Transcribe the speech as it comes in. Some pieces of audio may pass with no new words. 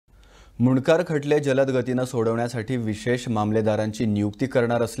मुणकार खटले जलद गतीने सोडवण्यासाठी विशेष मामलेदारांची नियुक्ती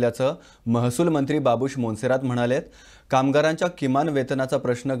करणार असल्याचं महसूल मंत्री बाबुश मोन्सेरात म्हणालेत। कामगारांच्या किमान वेतनाचा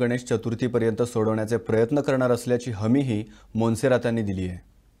प्रश्न गणेश चतुर्थीपर्यंत सोडवण्याचे प्रयत्न करणार असल्याची हमीही मोन्सेरातांनी दिली आहे।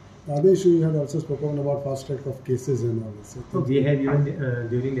 Babush, you had also spoken about fast track of cases and all this. So we had even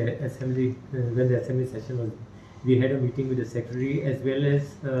during the assembly, when the assembly session was, we had a meeting with the secretary as well as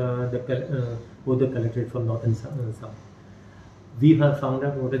both the collectorate from north and south. We have found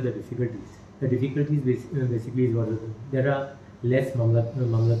out what are the difficulties. The difficulties basically is what there are less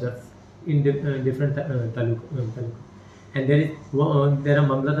mamlatars in different taluk, and there are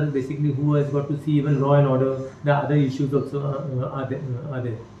mamlatars basically who has got to see even law and order. The other issues also are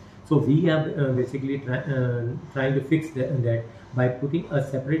there. So we are basically trying to fix that by putting a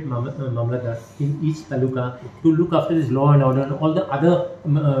separate mamlatar in each taluka to look after this law and order and all the other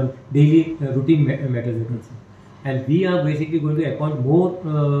daily routine matters. And we are basically going to appoint more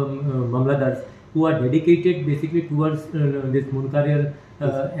mamlatars who are dedicated basically towards this munkarial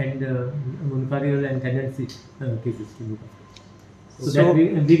and tendency cases to look after. So that we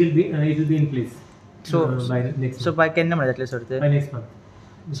will be it will be in place. By next month. So by when month sir? By next month.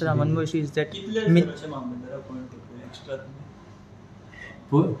 So one more issue is that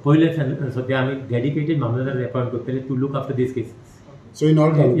so they are dedicated mamlatar appointed to look after these cases. So in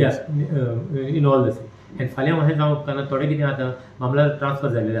all talukas? Yes, in all the same. And फाल्या माहेर जावं उपकारना थोडे कितें आता मामलादार transfer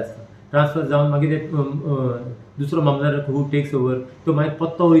जाल्ले आसता। Transfer जावन मागीर दुसरो मामलादार who takes over तो मागीर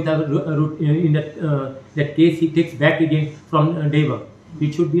पत्तो वयता in that case he takes back again from day one.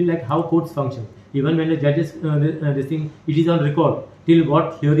 It should be like how courts function. Even when the judges this thing it is on record till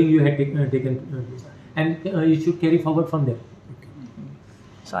what hearing you had taken and you should carry forward from there.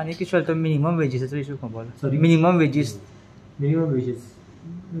 So आणि किती तो minimum wages issue बोल. Sorry, minimum wages. Minimum wages.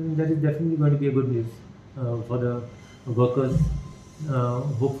 That is definitely going to be a good news for the workers.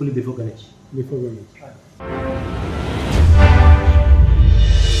 Hopefully before Ganesh. Before Ganesh.